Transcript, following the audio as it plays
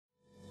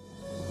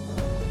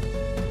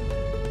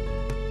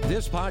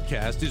This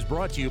podcast is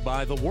brought to you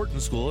by the Wharton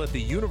School at the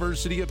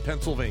University of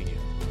Pennsylvania.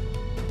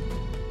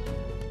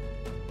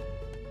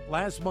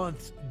 Last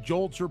month's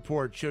JOLTS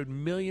report showed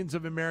millions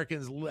of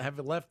Americans have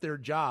left their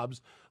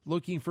jobs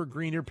looking for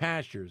greener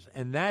pastures,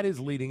 and that is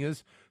leading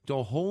us to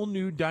a whole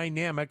new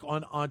dynamic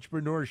on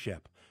entrepreneurship.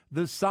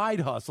 The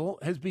side hustle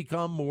has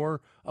become more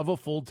of a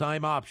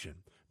full-time option.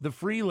 The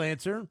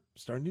freelancer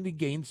starting to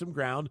gain some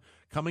ground,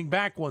 coming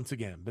back once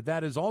again. But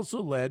that has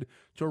also led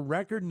to a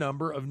record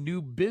number of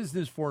new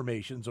business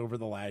formations over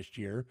the last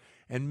year,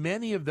 and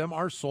many of them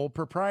are sole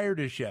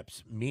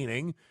proprietorships,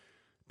 meaning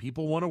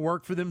people want to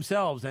work for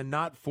themselves and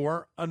not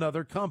for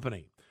another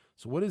company.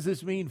 So what does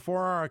this mean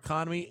for our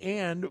economy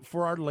and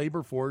for our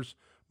labor force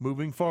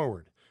moving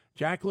forward?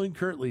 Jacqueline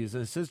Kirtley is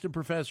an assistant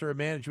professor of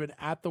management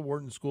at the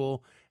Wharton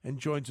School and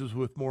joins us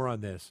with more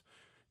on this.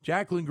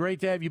 Jacqueline,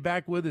 great to have you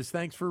back with us.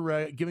 Thanks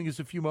for giving us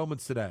a few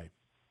moments today.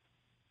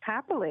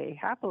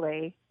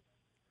 Happily.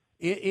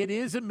 It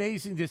is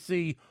amazing to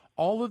see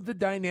all of the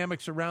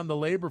dynamics around the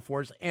labor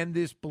force and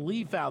this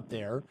belief out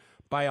there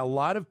by a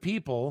lot of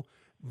people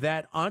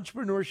that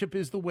entrepreneurship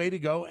is the way to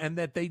go and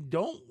that they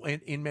don't,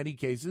 in many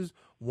cases,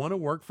 want to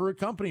work for a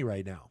company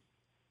right now.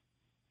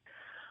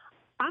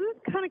 I'm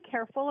kind of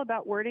careful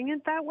about wording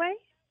it that way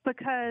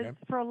because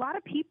for a lot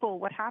of people,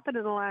 what happened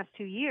in the last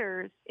 2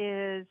 years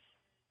is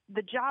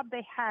the job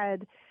they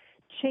had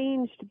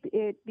changed.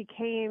 It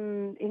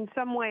became in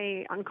some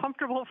way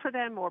uncomfortable for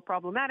them or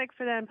problematic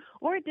for them,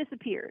 or it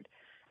disappeared.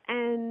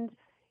 And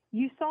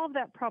you solve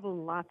that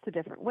problem lots of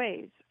different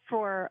ways.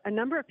 For a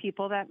number of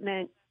people, that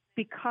meant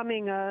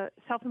becoming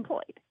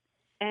self-employed.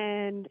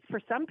 And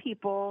for some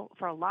people,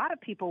 for a lot of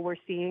people we're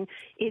seeing,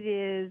 it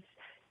is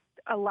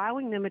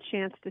allowing them a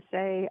chance to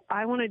say,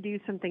 I want to do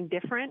something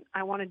different.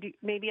 I want to do,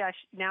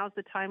 now's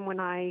the time when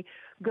I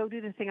go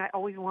do the thing I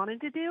always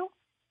wanted to do.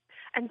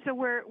 And so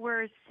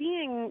we're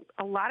seeing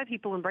a lot of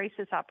people embrace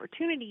this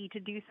opportunity to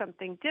do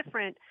something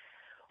different,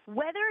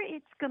 whether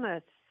it's going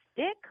to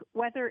stick,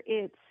 whether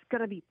it's going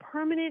to be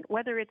permanent,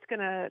 whether it's going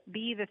to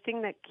be the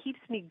thing that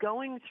keeps me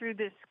going through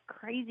this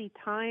crazy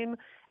time,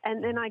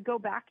 and then I go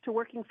back to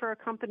working for a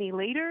company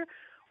later.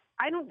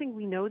 I don't think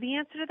we know the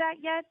answer to that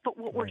yet, but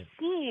what we're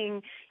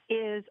seeing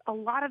is a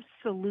lot of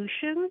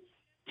solutions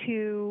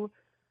to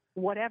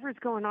whatever's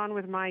going on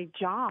with my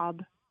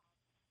job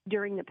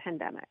during the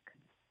pandemic.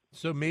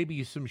 So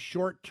maybe some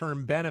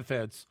short-term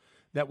benefits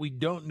that we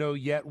don't know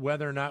yet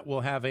whether or not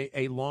will have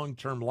a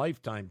long-term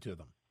lifetime to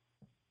them.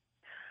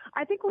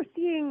 I think we're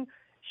seeing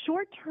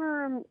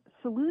short-term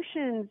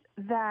solutions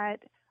that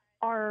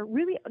are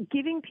really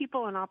giving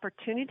people an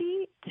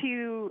opportunity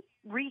to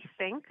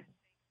rethink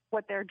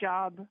what their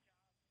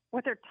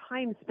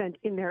time spent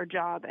in their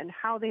job and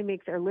how they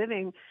make their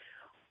living,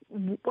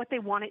 what they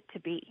want it to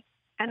be.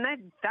 And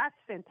that's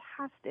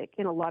fantastic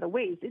in a lot of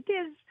ways. It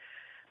is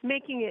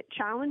making it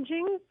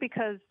challenging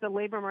because the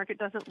labor market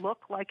doesn't look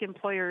like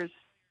employers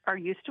are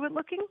used to it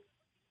looking.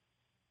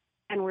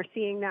 And we're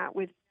seeing that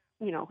with,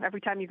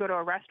 every time you go to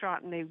a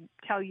restaurant and they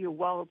tell you,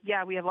 well,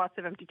 yeah, we have lots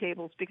of empty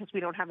tables because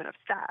we don't have enough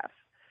staff.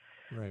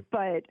 Right.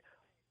 But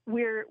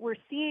we're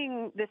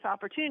seeing this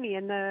opportunity,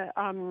 and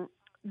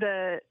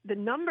the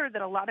number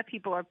that a lot of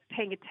people are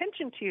paying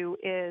attention to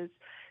is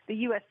the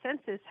U.S.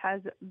 Census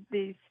has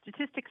the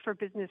statistics for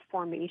business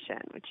formation,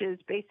 which is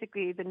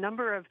basically the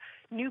number of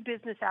new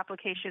business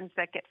applications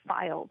that get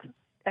filed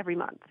every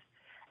month.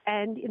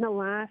 And in the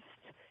last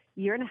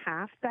year and a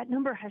half, that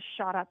number has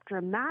shot up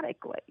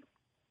dramatically.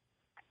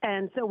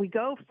 And so we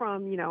go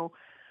from,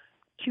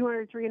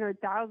 200,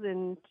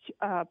 300,000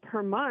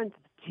 per month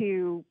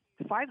to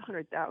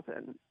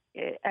 500,000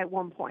 at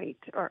one point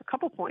or a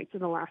couple points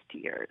in the last 2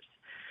 years.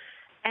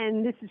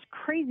 And this is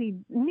crazy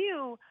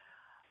new.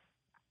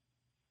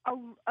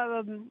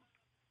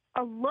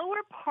 A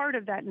lower part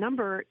of that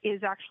number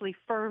is actually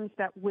firms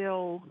that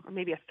will, or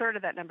maybe a third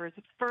of that number is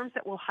firms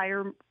that will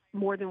hire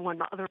more than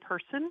one other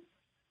person.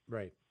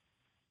 Right.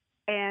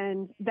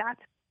 And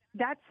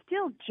that's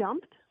still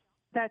jumped.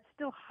 That's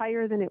still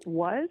higher than it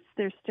was.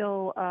 There's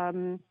still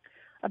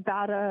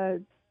about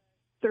a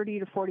 30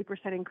 to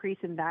 40% increase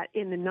in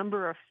the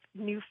number of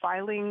new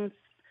filings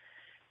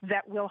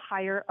that will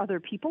hire other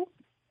people.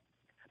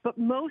 But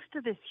most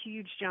of this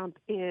huge jump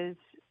is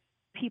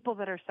people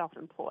that are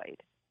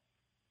self-employed.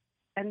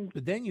 And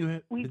but then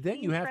you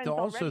have to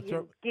also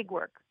throw gig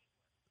work.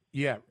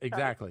 Yeah,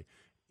 exactly.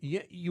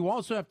 Yeah, you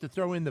also have to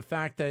throw in the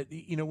fact that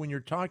when you're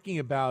talking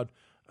about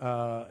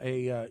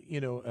a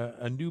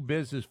new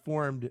business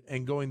formed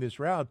and going this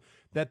route,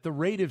 that the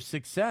rate of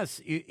success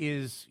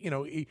is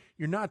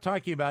you're not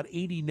talking about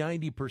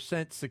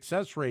 80-90%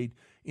 success rate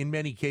in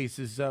many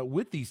cases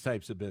with these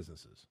types of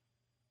businesses.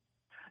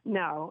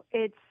 No,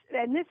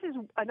 and this is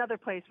another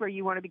place where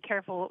you want to be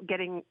careful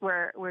getting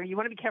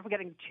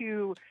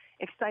too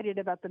excited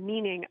about the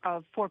meaning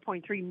of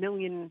 4.3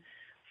 million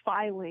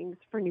filings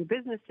for new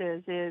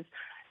businesses. Is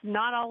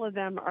not all of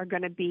them are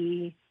going to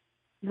be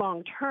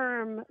long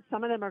term.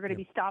 Some of them are going to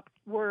be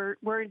were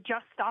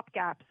just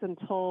stopgaps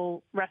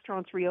until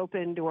restaurants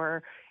reopened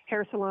or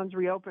hair salons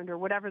reopened or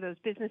whatever those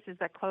businesses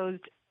that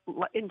closed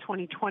in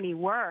 2020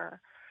 were.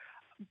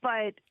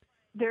 But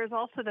there's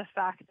also the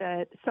fact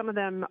that some of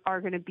them are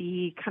going to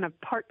be kind of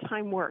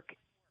part-time work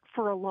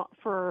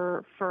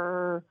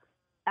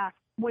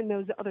when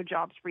those other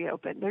jobs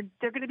reopen.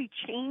 They're going to be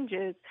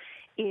changes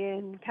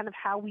in kind of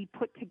how we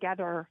put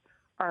together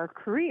our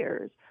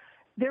careers.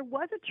 There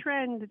was a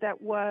trend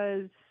that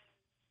was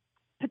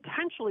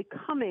potentially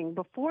coming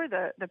before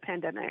the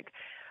pandemic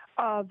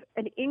of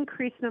an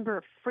increased number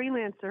of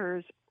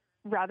freelancers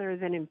rather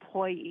than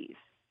employees.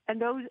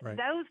 And those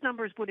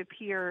numbers would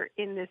appear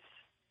in this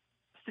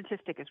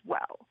statistic as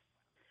well.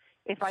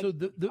 If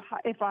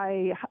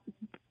I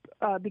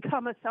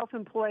become a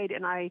self-employed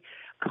and I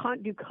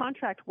do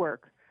contract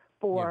work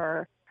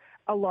for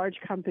a large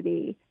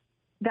company,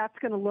 that's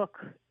going to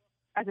look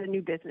as a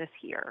new business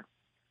here.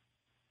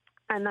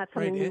 And that's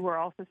something we're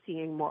also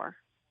seeing more.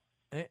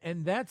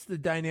 And that's the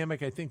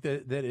dynamic I think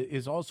that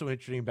is also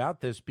interesting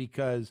about this,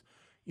 because,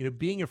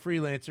 being a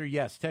freelancer,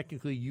 yes,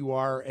 technically you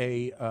are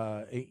an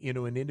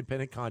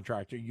independent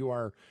contractor. You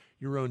are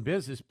your own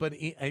business. But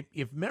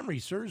if memory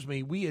serves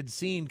me, we had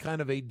seen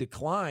kind of a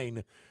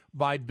decline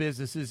by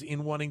businesses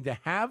in wanting to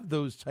have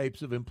those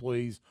types of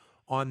employees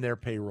on their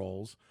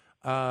payrolls.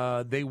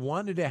 They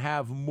wanted to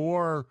have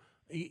more.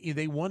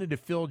 They wanted to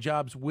fill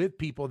jobs with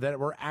people that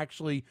were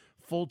actually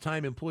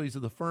full-time employees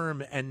of the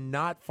firm and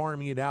not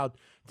farming it out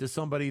to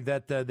somebody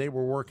that they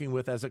were working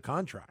with as a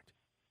contract.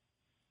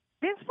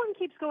 This one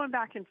keeps going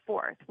back and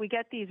forth. We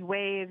get these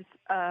waves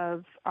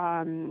of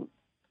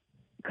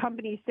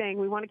companies saying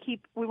we want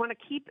to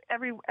keep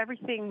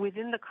everything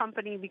within the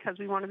company because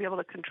we want to be able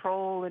to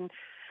control, and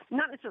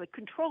not necessarily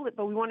control it,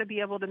 but we want to be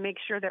able to make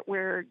sure that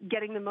we're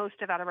getting the most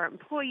out of our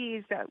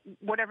employees, that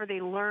whatever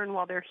they learn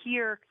while they're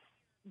here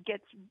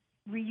gets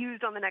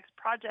reused on the next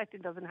project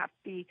and doesn't have to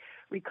be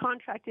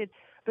recontracted.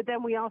 But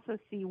then we also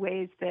see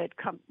ways that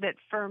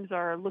firms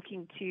are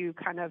looking to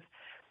kind of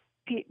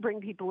bring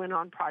people in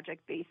on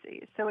project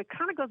bases. So it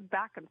kind of goes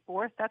back and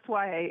forth. That's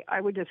why I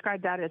would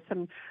describe that as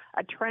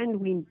a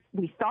trend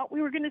we thought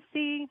we were going to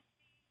see,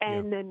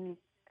 and then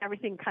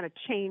everything kind of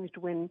changed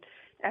when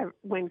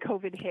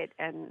COVID hit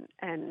and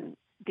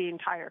the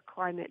entire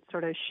climate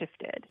sort of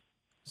shifted.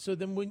 So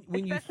then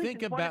when you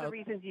think about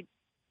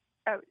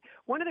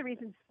one of the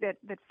reasons that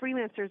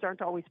freelancers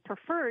aren't always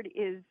preferred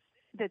is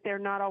that they're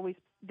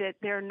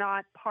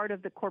not part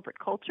of the corporate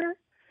culture,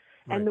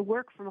 and the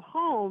work from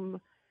home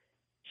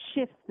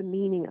shifts the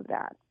meaning of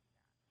that,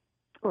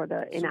 or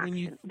the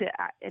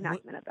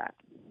enactment of that.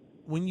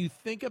 When you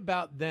think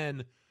about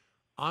then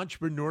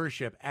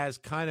entrepreneurship as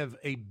kind of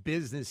a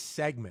business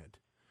segment,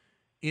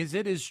 is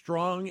it as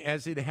strong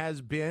as it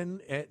has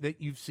been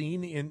that you've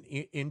seen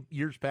in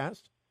years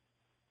past?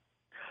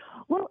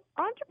 Well,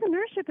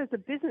 entrepreneurship as a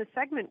business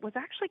segment was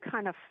actually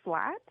kind of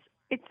flat.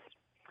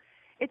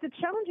 It's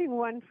a challenging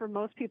one for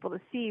most people to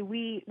see.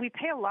 We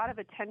pay a lot of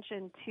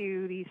attention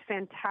to these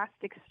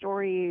fantastic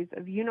stories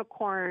of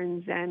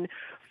unicorns and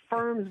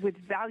firms with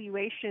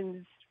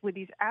valuations, with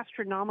these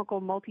astronomical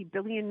multi-digit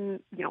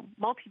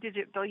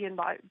billion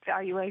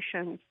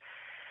valuations.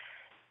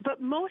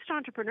 But most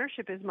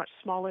entrepreneurship is much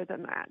smaller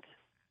than that.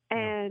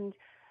 And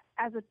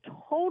as a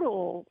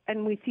total,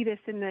 and we see this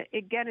in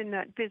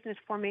that business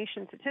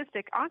formation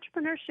statistic,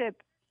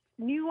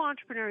 new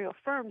entrepreneurial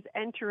firms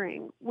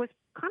entering was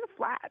kind of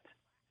flat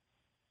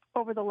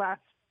over the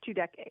last 2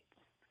 decades.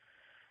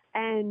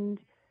 And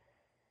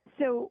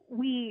so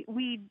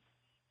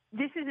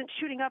this isn't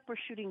shooting up or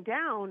shooting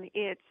down,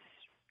 it's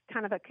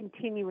kind of a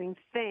continuing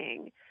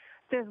thing.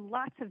 There's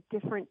lots of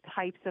different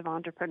types of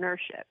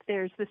entrepreneurship.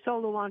 There's the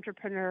solo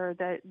entrepreneur,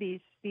 these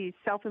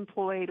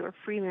self-employed or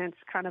freelance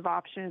kind of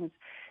options.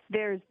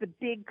 There's the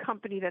big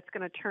company that's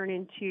going to turn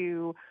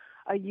into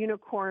a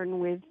unicorn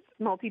with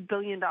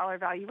multi-billion-dollar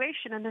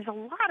valuation, and there's a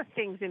lot of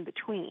things in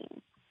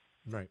between.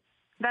 Right.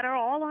 That are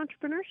all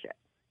entrepreneurship.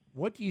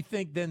 What do you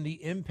think then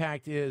the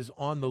impact is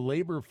on the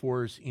labor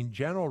force in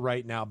general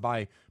right now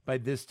by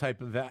this type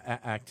of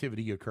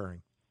activity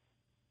occurring?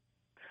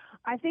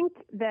 I think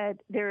that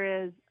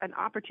there is an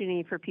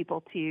opportunity for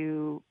people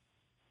to,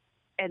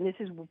 and this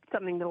is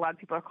something that a lot of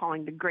people are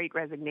calling the Great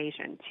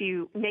Resignation,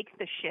 to make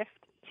the shift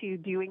to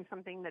doing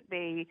something that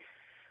they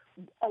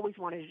always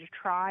wanted to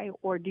try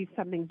or do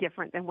something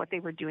different than what they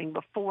were doing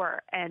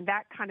before. And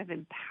that kind of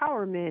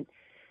empowerment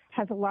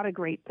has a lot of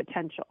great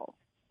potential.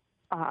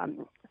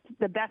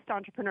 The best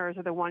entrepreneurs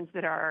are the ones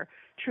that are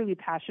truly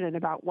passionate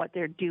about what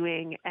they're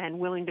doing and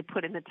willing to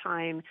put in the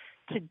time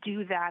to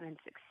do that and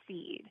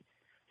succeed.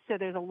 So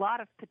there's a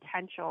lot of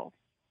potential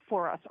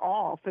for us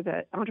all, for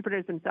the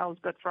entrepreneurs themselves,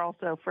 but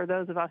also for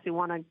those of us who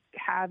want to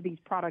have these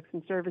products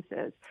and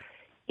services,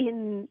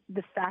 in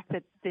the fact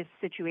that this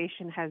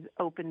situation has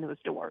opened those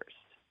doors.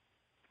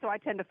 So I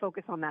tend to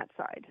focus on that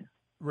side.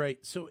 Right.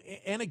 So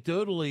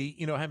anecdotally,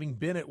 having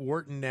been at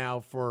Wharton now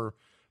for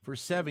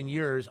 7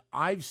 years,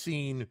 I've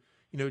seen,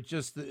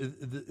 just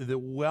the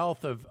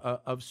wealth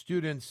of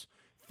students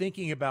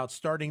thinking about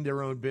starting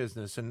their own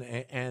business and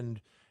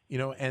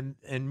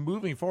and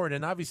moving forward.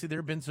 And obviously, there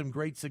have been some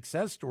great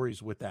success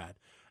stories with that.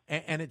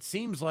 And it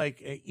seems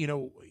like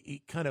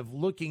kind of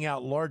looking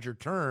out larger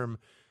term,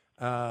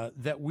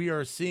 that we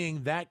are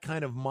seeing that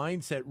kind of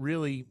mindset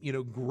really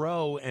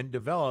grow and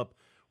develop.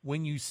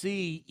 When you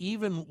see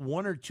even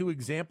one or two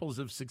examples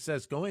of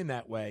success going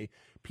that way,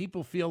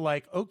 people feel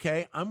like,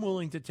 okay, I'm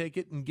willing to take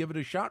it and give it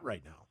a shot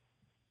right now.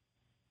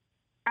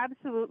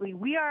 Absolutely.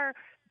 We are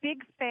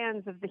big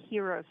fans of the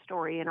hero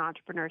story in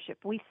entrepreneurship.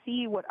 We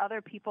see what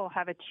other people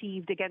have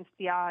achieved against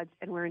the odds,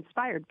 and we're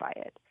inspired by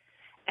it.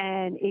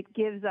 And it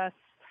gives us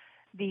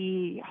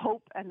the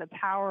hope and the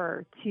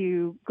power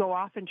to go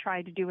off and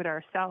try to do it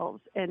ourselves.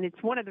 And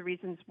it's one of the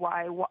reasons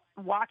why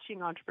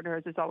watching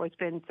entrepreneurs has always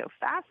been so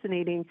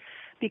fascinating,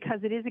 because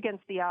it is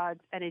against the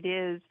odds, and it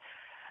is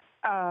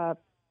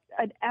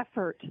an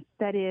effort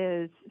that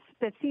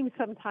seems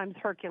sometimes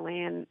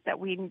Herculean that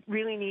we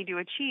really need to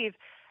achieve.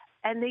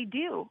 And they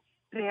do.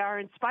 They are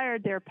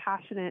inspired, they're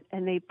passionate,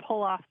 and they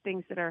pull off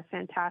things that are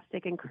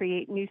fantastic and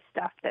create new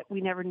stuff that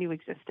we never knew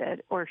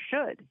existed or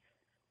should.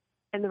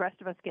 And the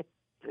rest of us get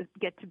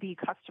to be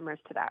customers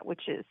to that,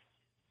 which is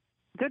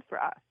good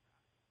for us.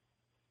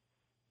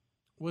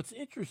 What's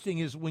interesting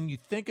is when you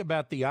think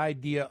about the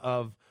idea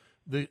of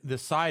the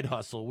side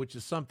hustle, which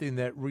is something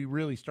that we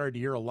really started to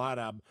hear a lot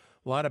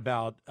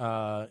about,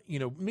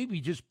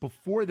 maybe just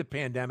before the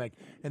pandemic,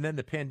 and then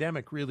the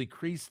pandemic really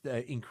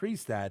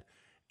increased that.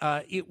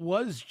 It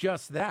was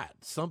just that,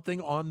 something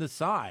on the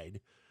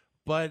side.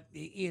 But,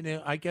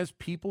 I guess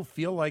people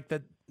feel like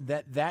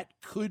that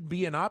could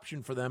be an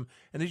option for them.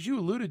 And as you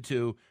alluded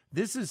to,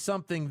 this is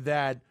something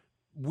that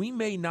we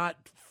may not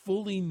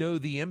fully know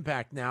the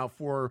impact now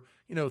for,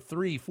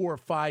 3, 4,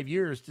 5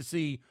 years to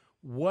see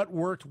what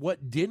worked,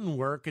 what didn't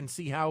work, and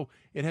see how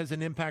it has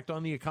an impact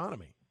on the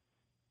economy.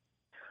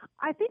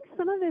 I think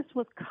some of this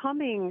was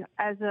coming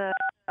as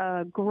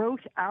a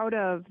growth out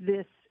of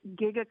this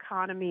gig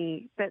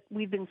economy that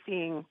we've been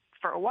seeing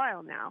for a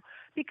while now.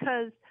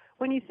 Because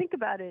when you think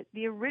about it,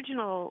 the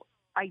original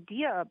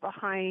idea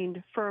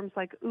behind firms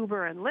like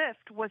Uber and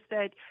Lyft was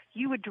that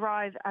you would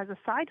drive as a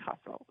side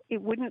hustle.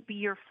 It wouldn't be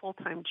your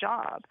full-time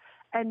job.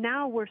 And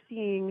now we're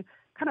seeing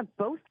kind of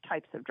both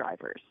types of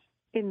drivers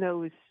in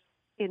those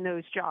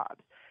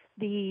jobs.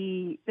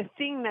 The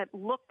thing that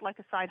looked like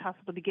a side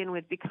hustle to begin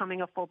with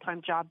becoming a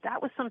full-time job,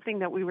 that was something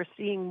that we were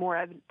seeing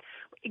more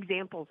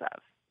examples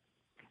of.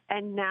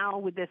 And now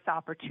with this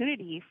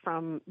opportunity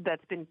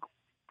that's been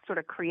sort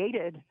of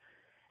created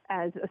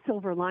as a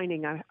silver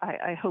lining,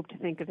 I hope to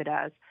think of it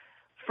as,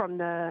 from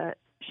the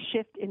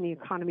shift in the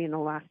economy in the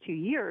last 2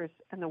 years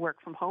and the work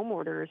from home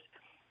orders,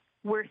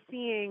 we're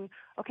seeing,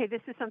 okay,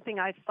 this is something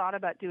I've thought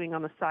about doing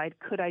on the side.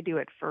 Could I do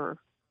it for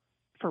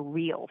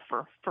real,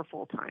 for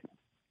full time?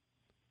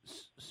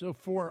 So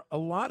for a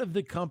lot of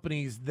the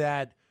companies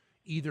that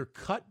either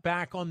cut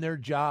back on their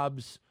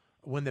jobs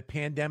when the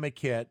pandemic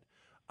hit,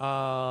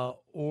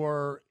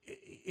 or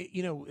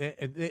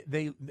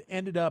they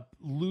ended up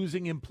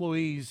losing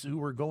employees who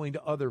were going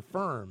to other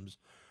firms,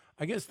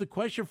 I guess the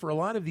question for a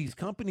lot of these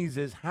companies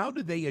is, how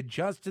do they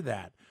adjust to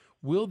that?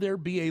 Will there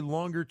be a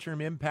longer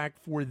term impact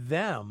for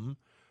them,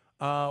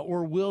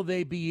 or will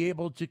they be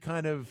able to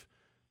kind of,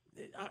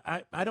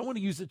 I don't want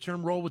to use the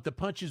term roll with the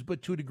punches,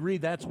 but to a degree,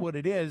 that's what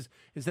it is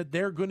that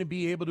they're going to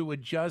be able to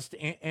adjust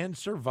and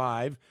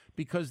survive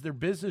because their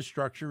business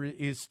structure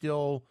is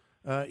still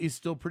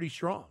pretty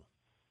strong.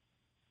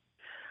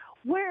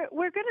 We're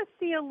going to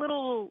see a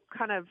little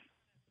kind of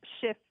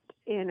shift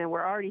and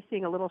we're already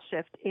seeing a little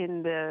shift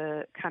in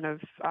the kind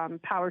of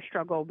power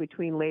struggle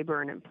between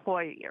labor and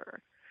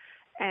employer,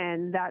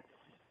 and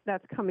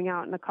that's coming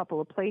out in a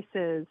couple of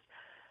places.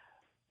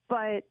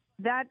 But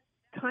that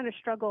kind of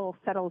struggle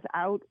settles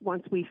out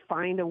once we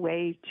find a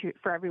way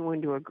for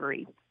everyone to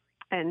agree.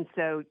 And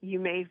so you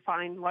may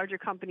find larger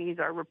companies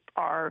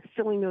are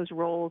filling those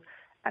roles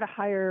at a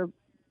higher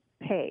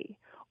pay,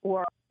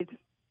 or with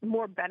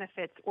more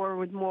benefits, or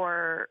with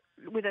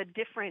a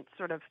different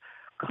sort of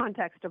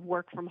context of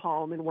work from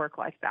home and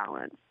work-life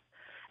balance.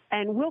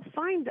 And we'll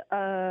find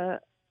a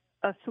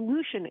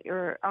solution,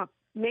 or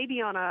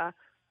maybe on a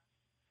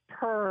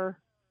per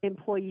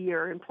employee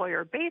or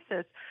employer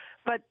basis,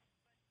 but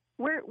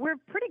we're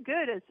pretty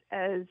good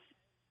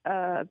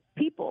as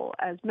people,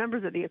 as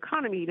members of the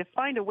economy, to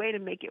find a way to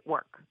make it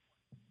work.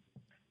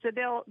 So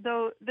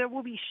there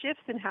will be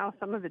shifts in how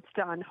some of it's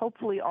done,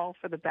 hopefully all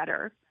for the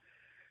better.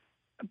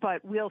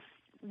 But we'll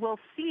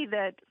see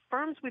that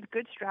firms with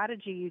good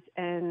strategies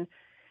and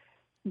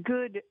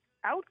good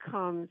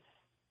outcomes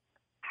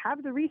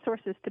have the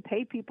resources to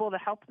pay people to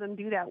help them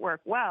do that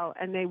work well,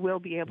 and they will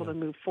be able to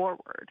move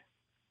forward.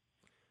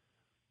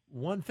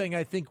 One thing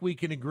I think we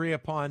can agree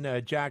upon,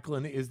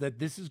 Jacqueline, is that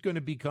this is going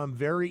to become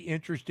very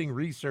interesting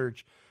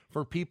research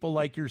for people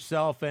like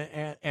yourself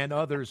and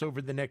others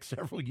over the next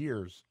several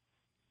years.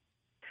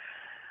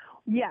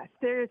 Yes,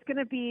 there's going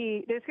to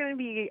be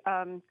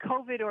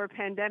COVID or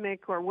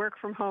pandemic or work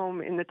from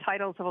home in the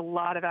titles of a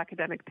lot of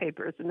academic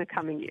papers in the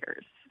coming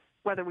years,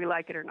 whether we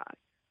like it or not.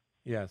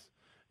 Yes.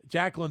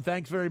 Jacqueline,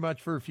 thanks very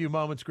much for a few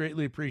moments.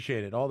 Greatly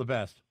appreciate it. All the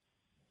best.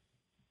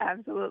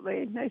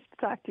 Absolutely. Nice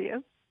to talk to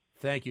you.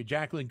 Thank you.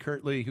 Jacqueline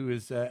Kirtley, who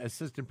is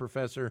Assistant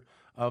Professor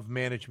of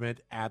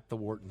Management at the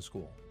Wharton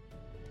School.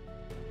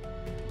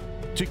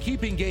 To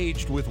keep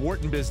engaged with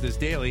Wharton Business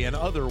Daily and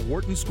other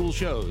Wharton School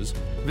shows,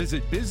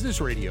 visit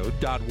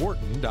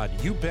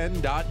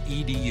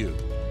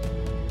businessradio.wharton.upenn.edu.